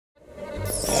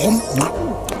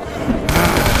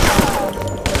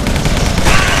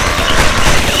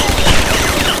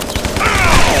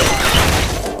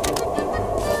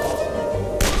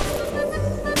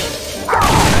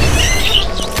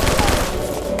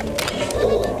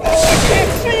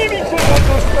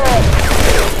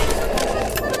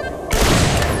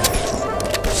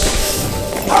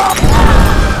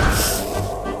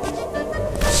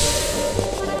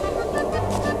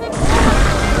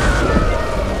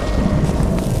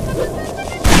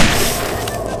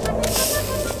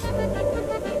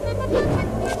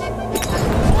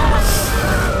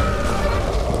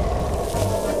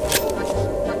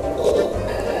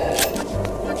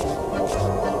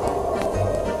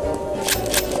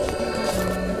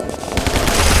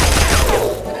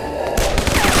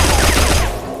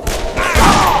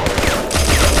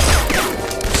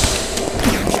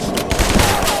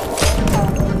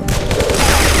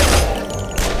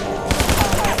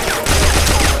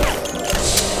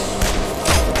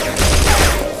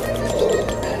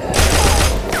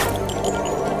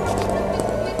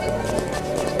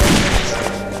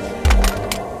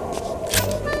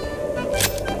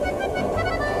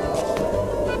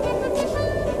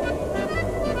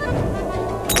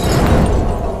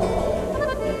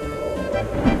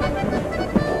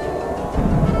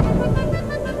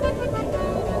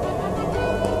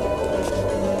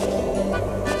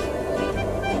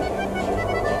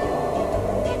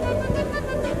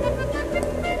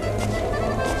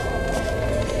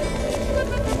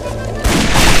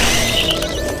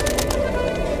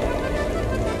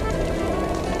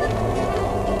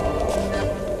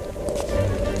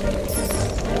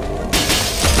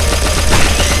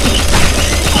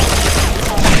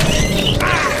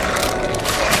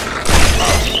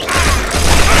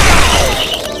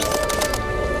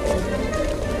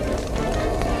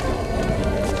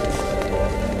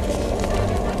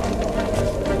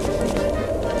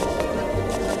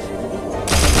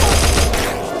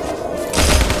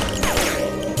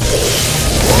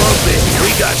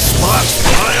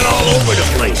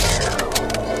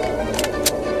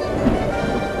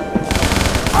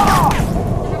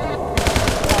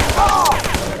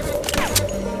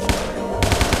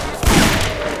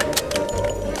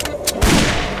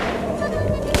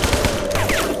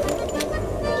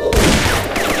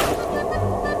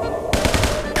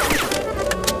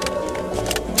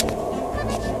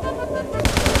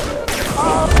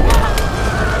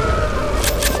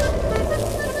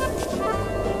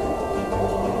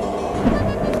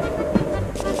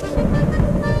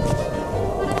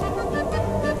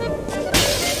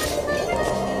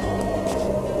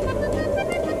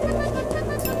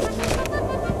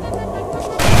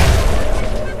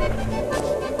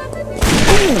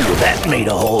That made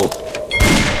a hole.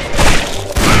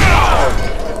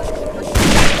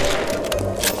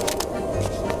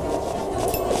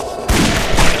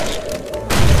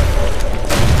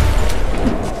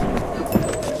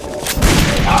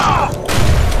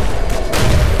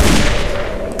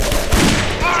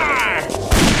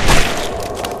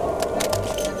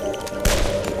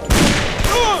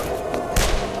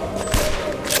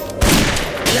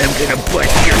 I'm gonna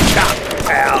bust your top,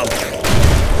 pal.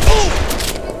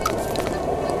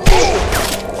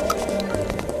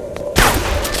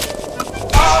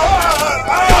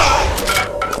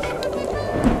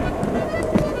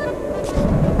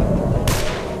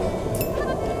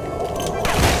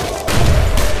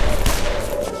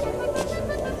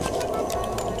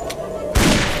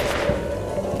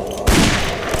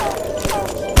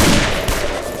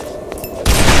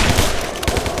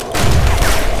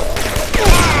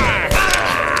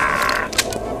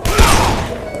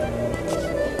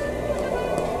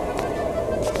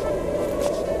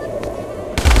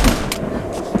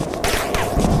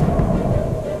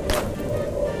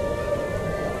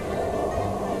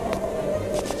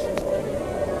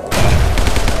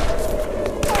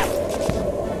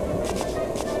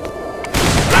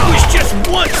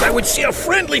 Once I would see a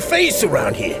friendly face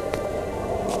around here.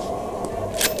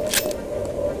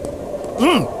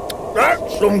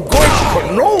 That's some good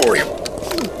cannoli.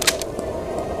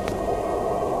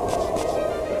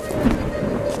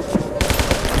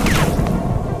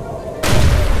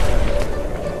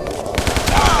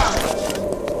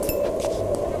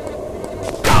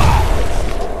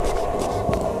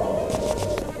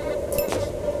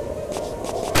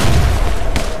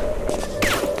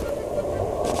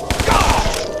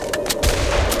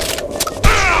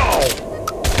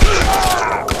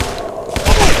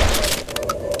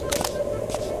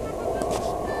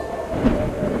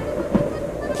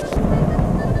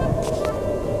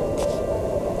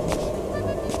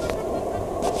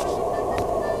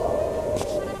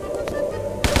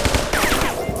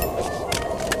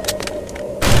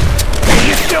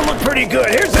 pretty good.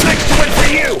 Here's the next one for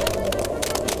you.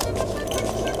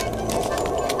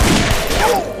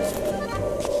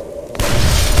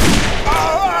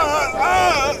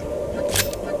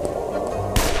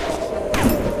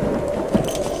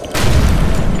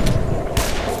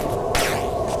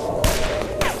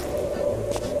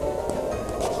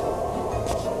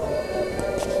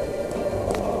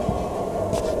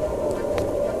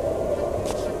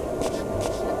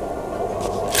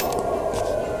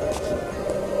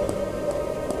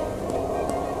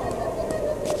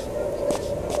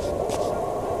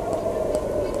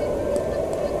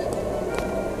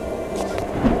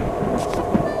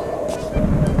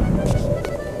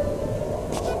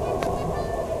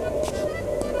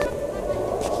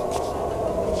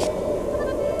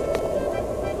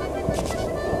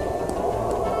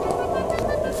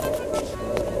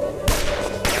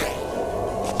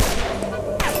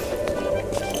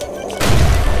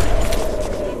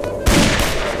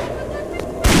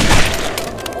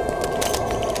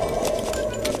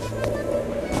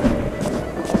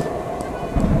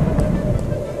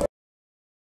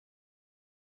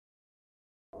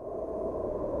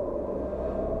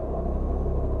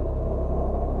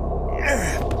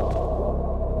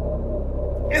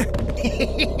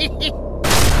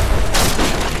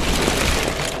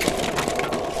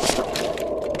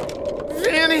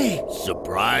 Vinnie!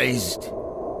 Surprised?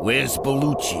 Where's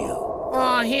Belluccio?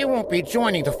 Oh, he won't be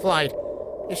joining the flight.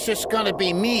 It's just gonna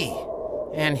be me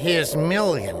and his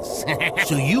millions.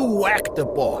 So you whacked the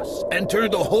boss and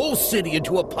turned the whole city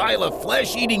into a pile of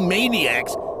flesh-eating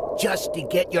maniacs just to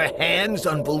get your hands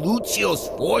on Belluccio's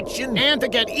fortune? And to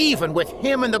get even with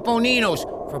him and the Boninos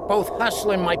for both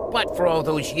hustling my butt for all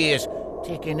those years,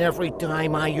 taking every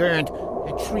dime I earned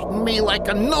and treating me like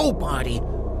a nobody.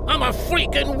 I'm a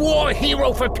freaking war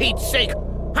hero, for Pete's sake.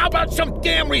 How about some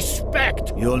damn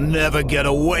respect? You'll never get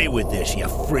away with this, you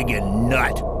friggin'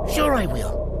 nut. Sure I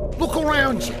will. Look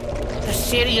around you. The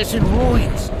city is in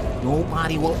ruins.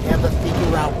 Nobody will ever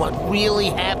figure out what really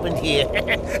happened here.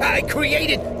 I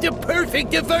created the perfect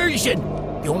diversion.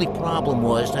 The only problem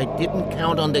was I didn't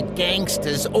count on the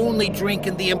gangsters only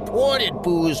drinking the imported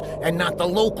booze and not the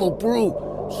local brew,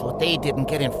 so they didn't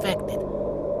get infected.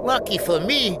 Lucky for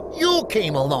me, you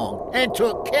came along and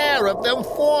took care of them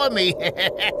for me.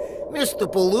 Mr.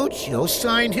 Belluccio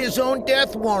signed his own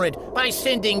death warrant by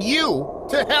sending you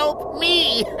to help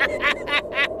me.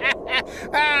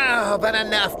 Oh, but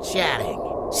enough chatting.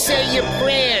 Say your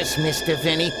prayers, Mr.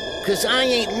 Vinnie, 'cause I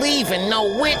ain't leaving no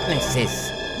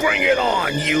witnesses. Bring it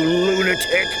on, you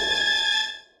lunatic!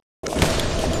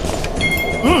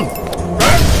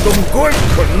 That's some good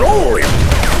cannoli!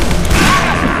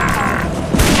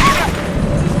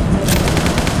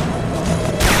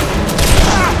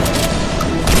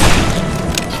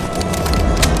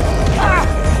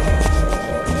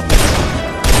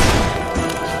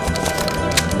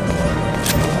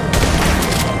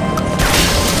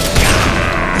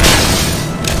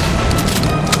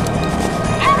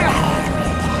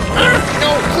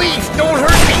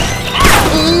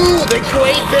 The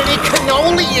great Gore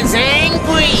Cannoli is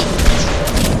angry!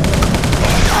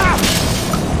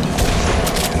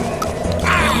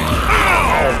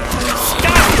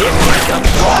 Stop him like a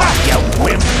dog, you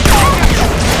wimp!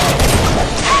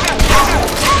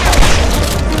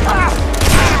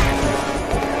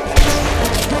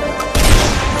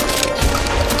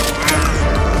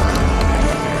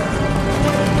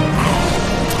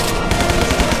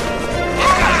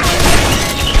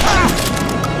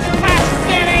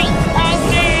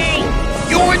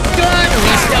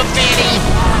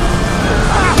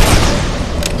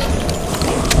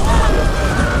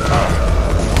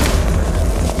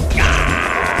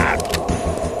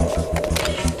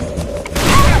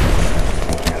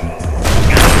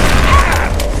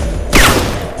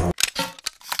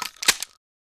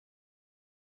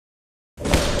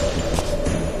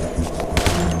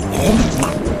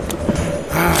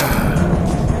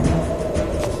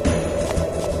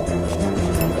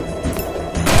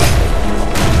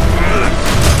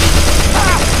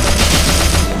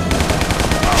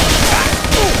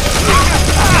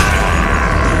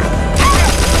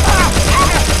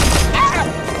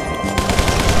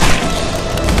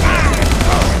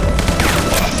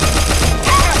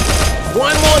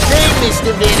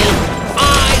 Mr. Vinnie, I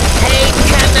hate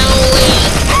cannoli!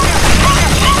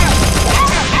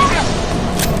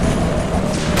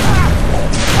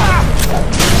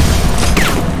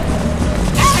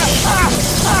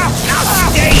 Now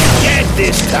stay dead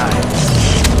this time!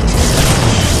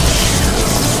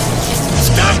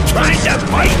 Stop trying to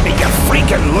bite me, you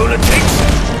freaking lunatics!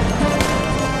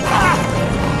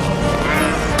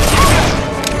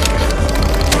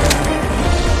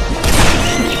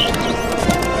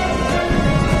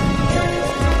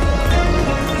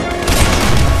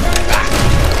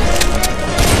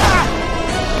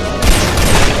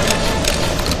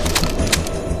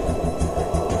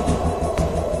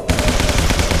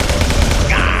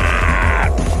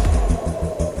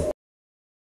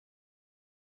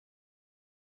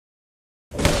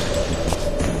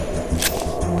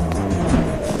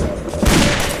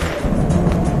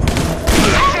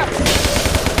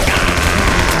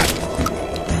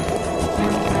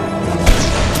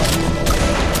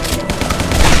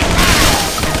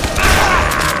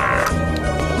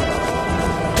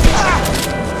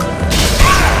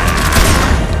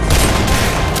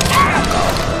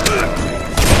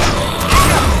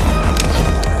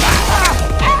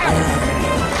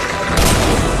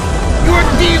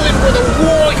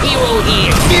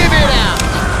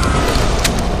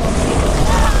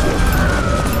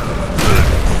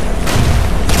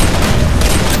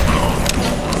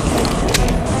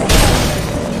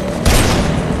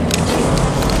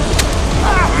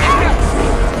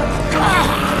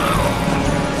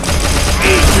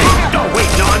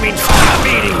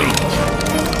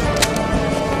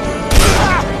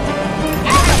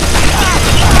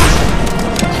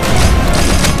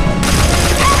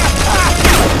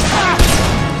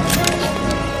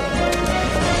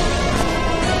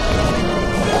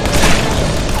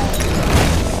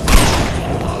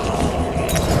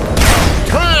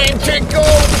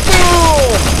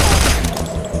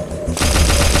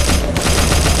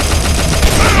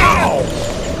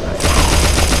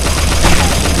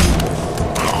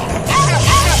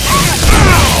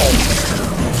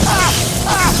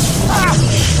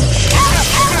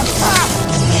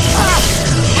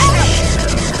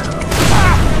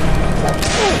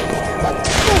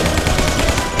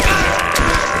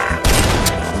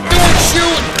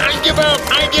 give up!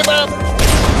 I give up!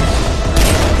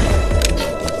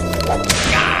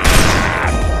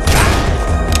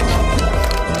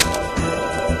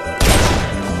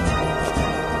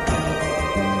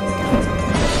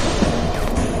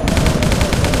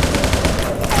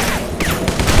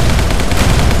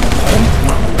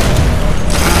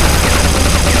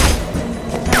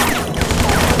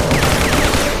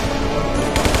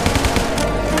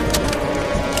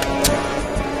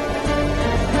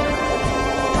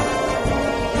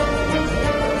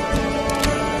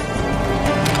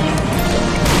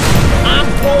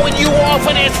 You off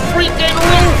of this freaking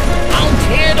roof!